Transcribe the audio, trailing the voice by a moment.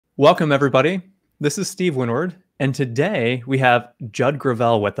Welcome, everybody. This is Steve Winward, and today we have Judd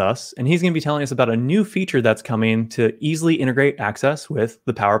Gravelle with us, and he's going to be telling us about a new feature that's coming to easily integrate Access with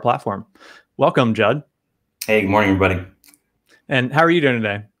the Power Platform. Welcome, Judd. Hey, good morning, everybody. And how are you doing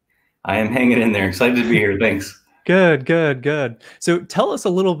today? I am hanging in there. Excited to be here. Thanks. Good, good, good. So tell us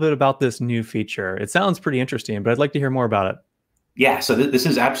a little bit about this new feature. It sounds pretty interesting, but I'd like to hear more about it. Yeah, so this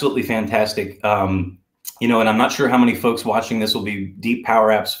is absolutely fantastic. And I'm not sure how many folks watching this will be deep Power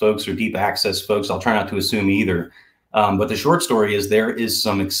Apps folks or deep Access folks. I'll try not to assume either. But the short story is there is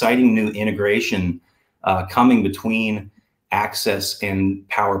some exciting new integration coming between Access and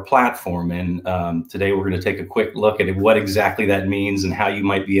Power Platform. And today we're going to take a quick look at what exactly that means and how you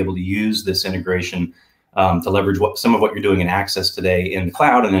might be able to use this integration to leverage some of what you're doing in Access today in the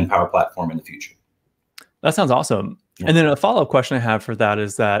cloud and in Power Platform in the future. That sounds awesome. And then a follow-up question I have for that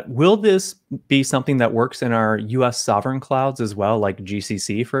is that, will this be something that works in our US sovereign clouds as well, like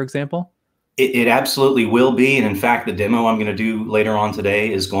GCC, for example? It absolutely will be. And in fact, the demo I'm going to do later on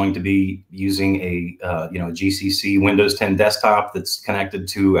today is going to be using a GCC Windows 10 desktop that's connected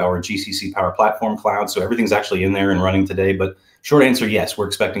to our GCC Power Platform cloud. So everything's actually in there and running today. But short answer, yes, we're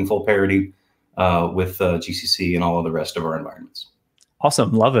expecting full parity with GCC and all of the rest of our environments.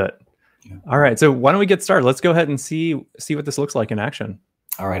 Awesome. Love it. Yeah. All right. So why don't we get started? Let's go ahead and see what this looks like in action.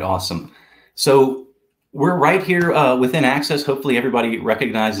 All right. Awesome. So we're right here within Access. Hopefully everybody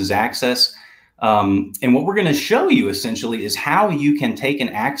recognizes Access. And what we're going to show you essentially is how you can take an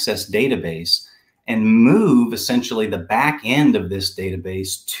Access database and move essentially the back end of this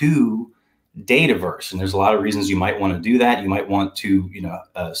database to Dataverse. And there's a lot of reasons you might want to do that. You might want to,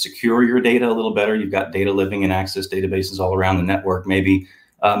 secure your data a little better. You've got data living in Access databases all around the network. Maybe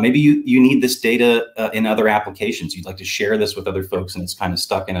you need this data in other applications. You'd like to share this with other folks, and it's kind of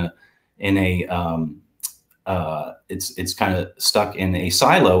stuck it's kind of stuck in a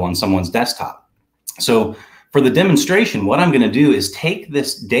silo on someone's desktop. So for the demonstration, what I'm going to do is take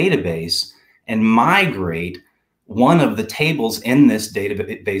this database and migrate one of the tables in this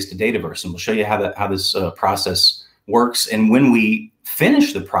database to Dataverse, and we'll show you how this process works. And when we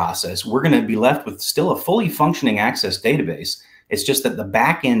finish the process, we're going to be left with still a fully functioning Access database. It's just that the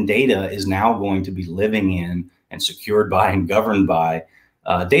back-end data is now going to be living in and secured by and governed by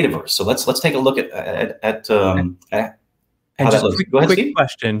Dataverse. So let's take a look at and just a quick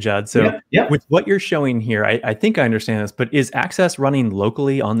question, Judd. So with what you're showing here, I think I understand this, but is Access running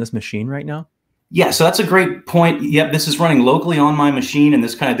locally on this machine right now? Yeah, so that's a great point. Yep, this is running locally on my machine, and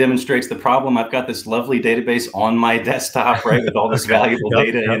this kind of demonstrates the problem. I've got this lovely database on my desktop, right, with all this valuable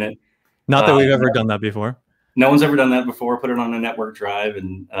data in it. Not that we've ever done that before. No one's ever done that before, put it on a network drive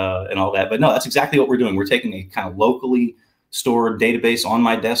and all that. But no, that's exactly what we're doing. We're taking a kind of locally stored database on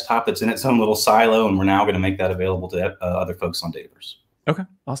my desktop that's in its own little silo, and we're now going to make that available to other folks on Dataverse. Okay,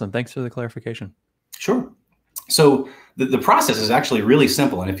 awesome. Thanks for the clarification. Sure. So the process is actually really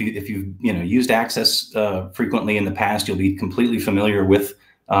simple. And if you've used Access frequently in the past, you'll be completely familiar with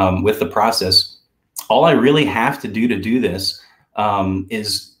the process. All I really have to do this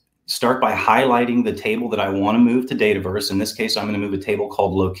is start by highlighting the table that I want to move to Dataverse. In this case, I'm going to move a table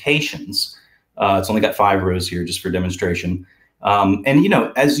called Locations. It's only got 5 rows here just for demonstration.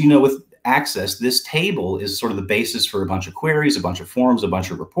 As you know, with Access, this table is sort of the basis for a bunch of queries, a bunch of forms, a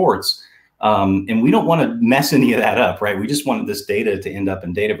bunch of reports. And we don't want to mess any of that up, right? We just want this data to end up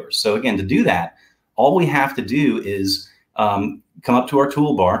in Dataverse. So again, to do that, all we have to do is come up to our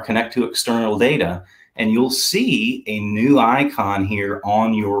toolbar, connect to external data, and you'll see a new icon here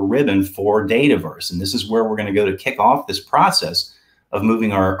on your ribbon for Dataverse. And this is where we're going to go to kick off this process of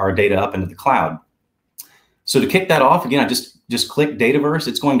moving our data up into the cloud. So to kick that off, again, I just click Dataverse.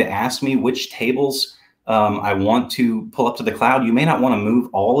 It's going to ask me which tables I want to pull up to the cloud. You may not want to move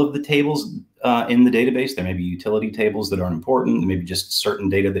all of the tables in the database. There may be utility tables that aren't important. There may be just certain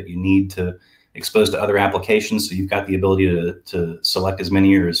data that you need to expose to other applications. So you've got the ability to select as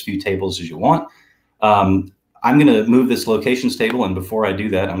many or as few tables as you want. I'm going to move this Locations table. And before I do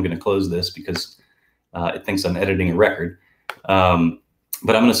that, I'm going to close this because it thinks I'm editing a record.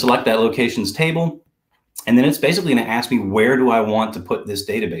 But I'm going to select that Locations table. And then it's basically going to ask me, where do I want to put this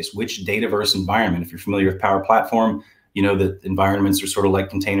database? Which Dataverse environment? If you're familiar with Power Platform, you know that environments are sort of like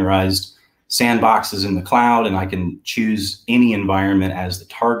containerized sandboxes in the cloud, and I can choose any environment as the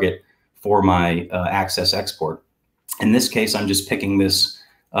target for my Access export. In this case, I'm just picking this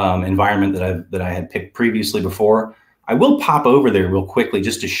environment that I had picked previously before. I will pop over there real quickly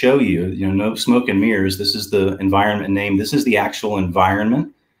just to show you, no smoke and mirrors. This is the environment name. This is the actual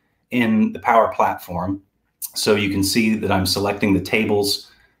environment in the Power Platform. So you can see that I'm selecting the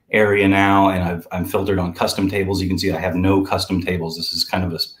tables area now, and I'm filtered on custom tables. You can see I have no custom tables. This is kind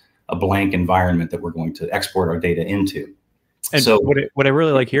of a blank environment that we're going to export our data into. And so what I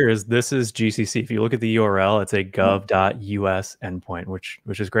really like here is this is GCC. If you look at the URL, it's a gov.us endpoint,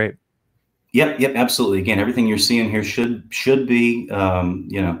 which is great. Yep, absolutely. Again, everything you're seeing here should be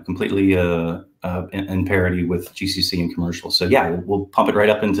completely in parity with GCC and commercial. So yeah, we'll pump it right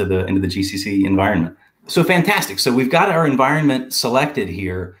up into the GCC environment. So fantastic. So we've got our environment selected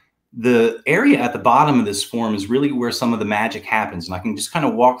here. The area at the bottom of this form is really where some of the magic happens, and I can just kind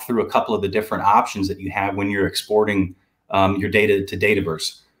of walk through a couple of the different options that you have when you're exporting your data to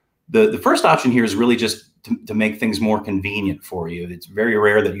Dataverse. The first option here is really just to make things more convenient for you. It's very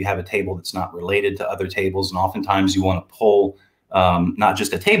rare that you have a table that's not related to other tables, and oftentimes you want to pull not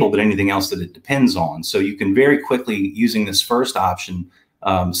just a table, but anything else that it depends on. So you can very quickly, using this first option,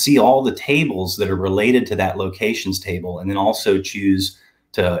 see all the tables that are related to that locations table, and then also choose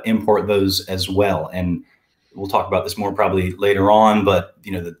to import those as well. And we'll talk about this more probably later on, but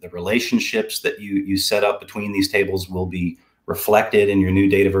the relationships that you set up between these tables will be reflected in your new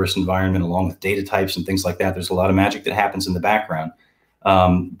Dataverse environment, along with data types and things like that. There's a lot of magic that happens in the background.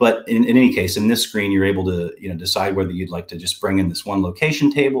 But in any case, in this screen, you're able to decide whether you'd like to just bring in this one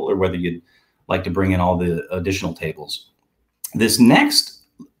location table or whether you'd like to bring in all the additional tables. This next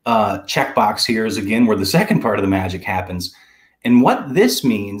checkbox here is, again, where the second part of the magic happens. And what this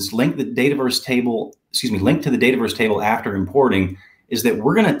means, link to the Dataverse table after importing, is that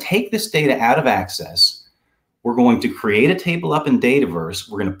we're going to take this data out of Access. We're going to create a table up in Dataverse.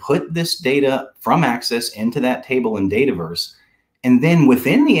 We're going to put this data from Access into that table in Dataverse. And then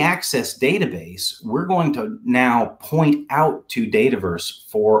within the Access database, we're going to now point out to Dataverse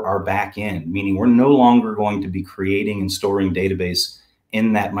for our back end, meaning we're no longer going to be creating and storing database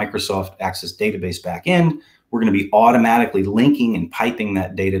in that Microsoft Access database back end. We're going to be automatically linking and piping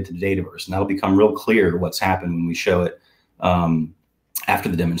that data to Dataverse. And that'll become real clear what's happened when we show it after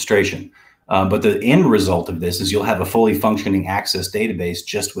the demonstration. But the end result of this is you'll have a fully functioning Access database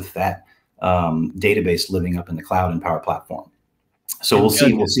just with that database living up in the cloud and Power Platform. So we'll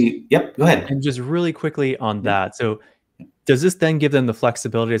see. Yep, go ahead. And just really quickly on that. So does this then give them the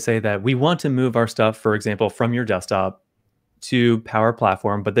flexibility to say that we want to move our stuff, for example, from your desktop to Power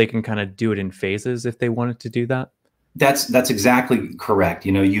Platform, but they can kind of do it in phases if they wanted to do that? That's exactly correct.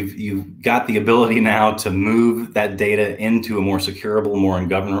 You've got the ability now to move that data into a more securable, more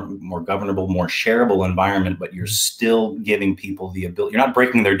governable, more shareable environment, but you're still giving people the ability. You're not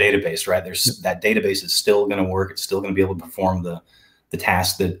breaking their database, right? That database is still going to work. It's still going to be able to perform the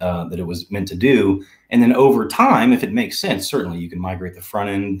task that it was meant to do. And then over time, if it makes sense, certainly you can migrate the front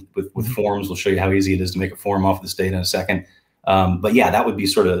end with forms. We'll show you how easy it is to make a form off this data in a second. But yeah, that would be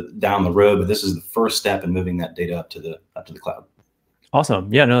sort of down the road, but this is the first step in moving that data up to the cloud.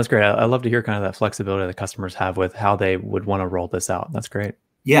 Awesome. Yeah, no, that's great. I love to hear kind of that flexibility that customers have with how they would want to roll this out. That's great.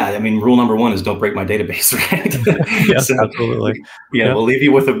 Yeah, I mean, rule number one is don't break my database, right? Yes, so, absolutely. Yeah, we'll leave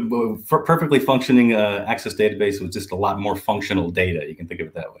you with a perfectly functioning Access database with just a lot more functional data. You can think of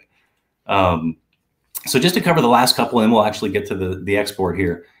it that way. So just to cover the last couple, and we'll actually get to the export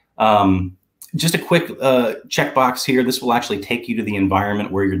here. Just a quick checkbox here. This will actually take you to the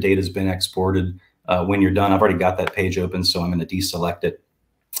environment where your data has been exported when you're done. I've already got that page open, so I'm going to deselect it.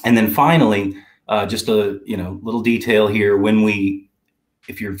 And then finally, just a little detail here.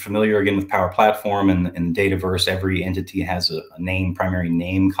 If you're familiar again with Power Platform and Dataverse, every entity has a primary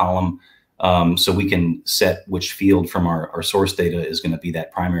name column. So we can set which field from our source data is going to be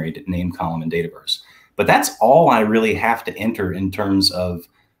that primary name column in Dataverse. But that's all I really have to enter in terms of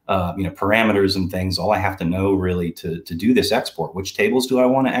parameters and things. All I have to know really to do this export. Which tables do I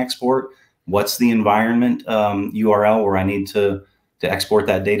want to export? What's the environment URL where I need to export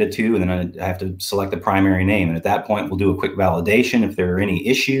that data to? And then I have to select the primary name. And at that point, we'll do a quick validation. If there are any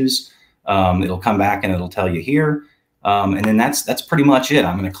issues, it'll come back and it'll tell you here. And then that's pretty much it.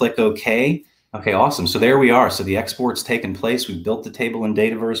 I'm going to click OK. Okay, awesome. So there we are. So the export's taken place. We've built the table in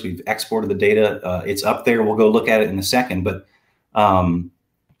Dataverse. We've exported the data. It's up there. We'll go look at it in a second. But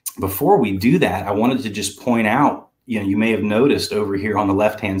before we do that, I wanted to just point out, you may have noticed over here on the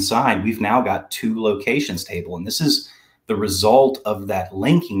left-hand side, we've now got two locations table. And this is the result of that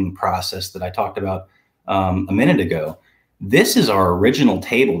linking process that I talked about a minute ago. This is our original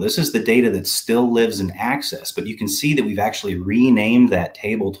table. This is the data that still lives in Access, but you can see that we've actually renamed that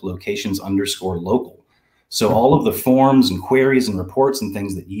table to locations_local. So all of the forms and queries and reports and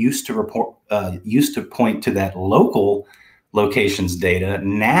things that used to point to that local locations data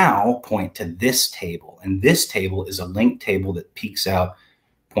now point to this table. And this table is a linked table that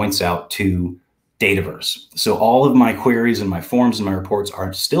points out to Dataverse. So all of my queries and my forms and my reports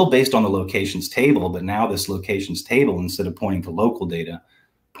are still based on the locations table, but now this locations table, instead of pointing to local data,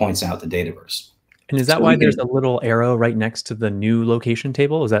 points out to Dataverse. And is that why there's a little arrow right next to the new location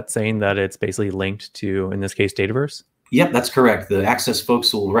table? Is that saying that it's basically linked to, in this case, Dataverse? Yep, that's correct. The Access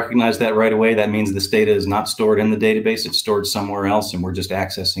folks will recognize that right away. That means this data is not stored in the database. It's stored somewhere else, and we're just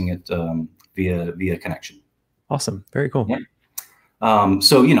accessing it via connection. Awesome. Very cool. Yep.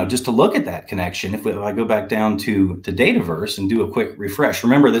 So, just to look at that connection, if I go back down to Dataverse and do a quick refresh,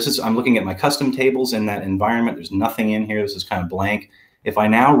 remember I'm looking at my custom tables in that environment. There's nothing in here. This is kind of blank. If I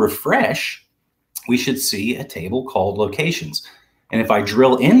now refresh, we should see a table called locations. And if I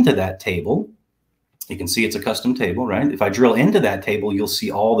drill into that table, you can see it's a custom table, right? If I drill into that table, you'll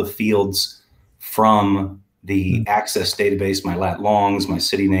see all the fields from the Access database. My lat longs, my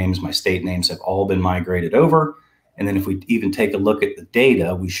city names, my state names have all been migrated over. And then if we even take a look at the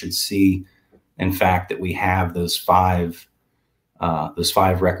data, we should see, in fact, that we have those five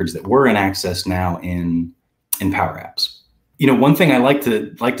records that were in Access now in Power Apps. One thing I like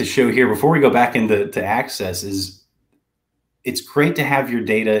to show here before we go back into Access is it's great to have your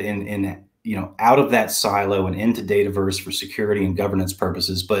data in out of that silo and into Dataverse for security and governance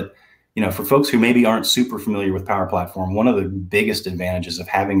purposes. But for folks who maybe aren't super familiar with Power Platform, one of the biggest advantages of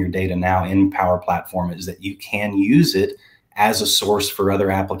having your data now in Power Platform is that you can use it as a source for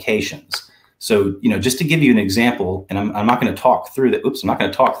other applications. So, just to give you an example, and I'm not going to talk through that. Oops, I'm not going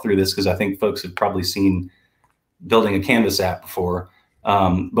to talk through this because I think folks have probably seen building a Canvas app before.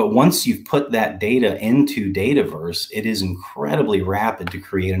 But once you've put that data into Dataverse, it is incredibly rapid to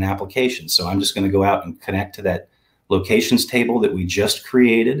create an application. So I'm just going to go out and connect to that locations table that we just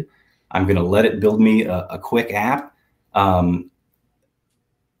created. I'm going to let it build me a quick app. I'm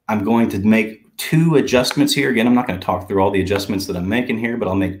going to make 2 adjustments here. Again, I'm not going to talk through all the adjustments that I'm making here, but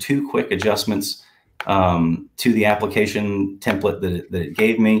I'll make 2 quick adjustments to the application template that it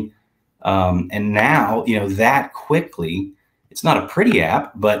gave me. And now, that quickly, it's not a pretty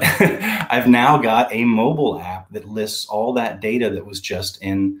app, but I've now got a mobile app that lists all that data that was just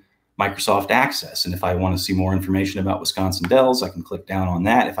in Microsoft Access. And if I want to see more information about Wisconsin Dells, I can click down on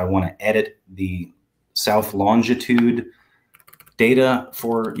that. If I want to edit the south longitude data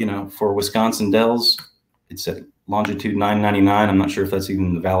for Wisconsin Dells, it's at longitude 999. I'm not sure if that's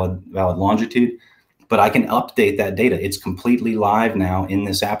even the valid longitude, but I can update that data. It's completely live now in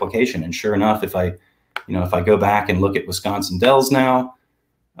this application. And sure enough, if I go back and look at Wisconsin Dells now,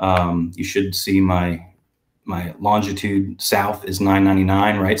 you should see my longitude south is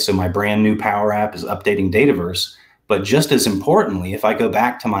 999, right? So my brand new Power App is updating Dataverse. But just as importantly, if I go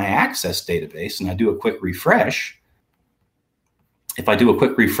back to my Access database and I do a quick refresh, if I do a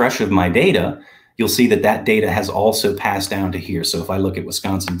quick refresh of my data, you'll see that data has also passed down to here. So if I look at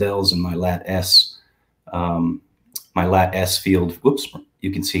Wisconsin Dells and my lat S field, whoops,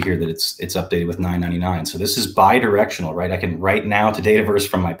 you can see here that it's updated with 999. So this is bi-directional, right? I can write now to Dataverse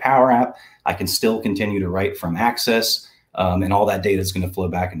from my Power App. I can still continue to write from Access, and all that data is going to flow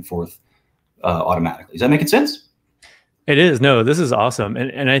back and forth automatically. Is that making sense? It is. No, this is awesome.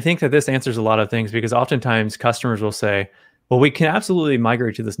 And I think that this answers a lot of things, because oftentimes customers will say, well, we can absolutely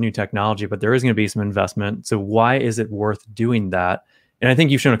migrate to this new technology, but there is going to be some investment. So why is it worth doing that? And I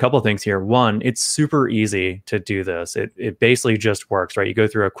think you've shown a couple of things here. One, it's super easy to do this. It basically just works, right? You go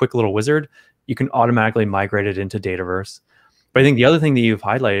through a quick little wizard, you can automatically migrate it into Dataverse. But I think the other thing that you've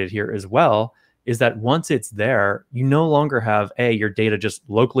highlighted here as well is that once it's there, you no longer have your data just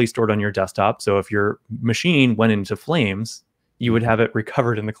locally stored on your desktop. So if your machine went into flames, you would have it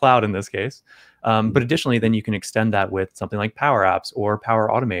recovered in the cloud in this case. But additionally, then you can extend that with something like Power Apps or Power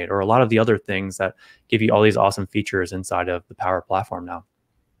Automate or a lot of the other things that give you all these awesome features inside of the Power Platform now.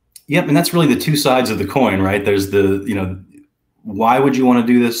 Yep, and that's really the 2 sides of the coin, right? There's the, why would you want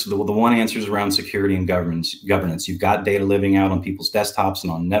to do this? The one answer is around security and governance. You've got data living out on people's desktops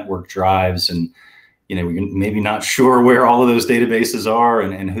and on network drives, and we're maybe not sure where all of those databases are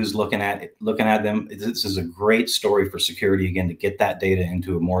and who's looking at them. This is a great story for security, again, to get that data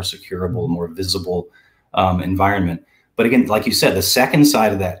into a more securable, more visible environment. But again, like you said, the second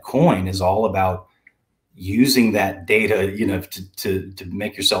side of that coin is all about using that data, to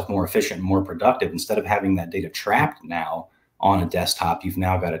make yourself more efficient and more productive. Instead of having that data trapped now on a desktop, you've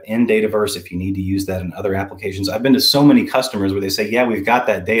now got it in Dataverse if you need to use that in other applications. I've been to so many customers where they say, yeah, we've got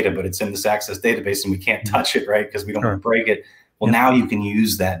that data, but it's in this Access database and we can't touch it, right? Because we don't want to break it. Well, now you can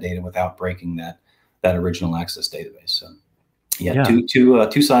use that data without breaking that original Access database. So yeah.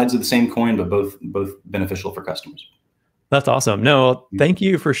 Two sides of the same coin, but both beneficial for customers. That's awesome. No, thank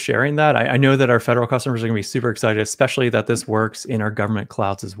you for sharing that. I know that our federal customers are going to be super excited, especially that this works in our government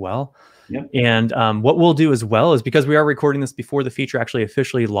clouds as well. Yep. And what we'll do as well is, because we are recording this before the feature actually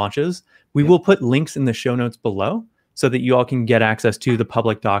officially launches, we will put links in the show notes below. so that you all can get access to the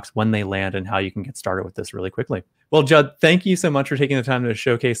public docs when they land and how you can get started with this really quickly. Well, Judd, thank you so much for taking the time to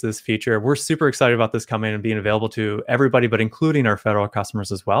showcase this feature. We're super excited about this coming and being available to everybody, but including our federal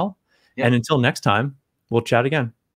customers as well. Yep. And until next time, we'll chat again.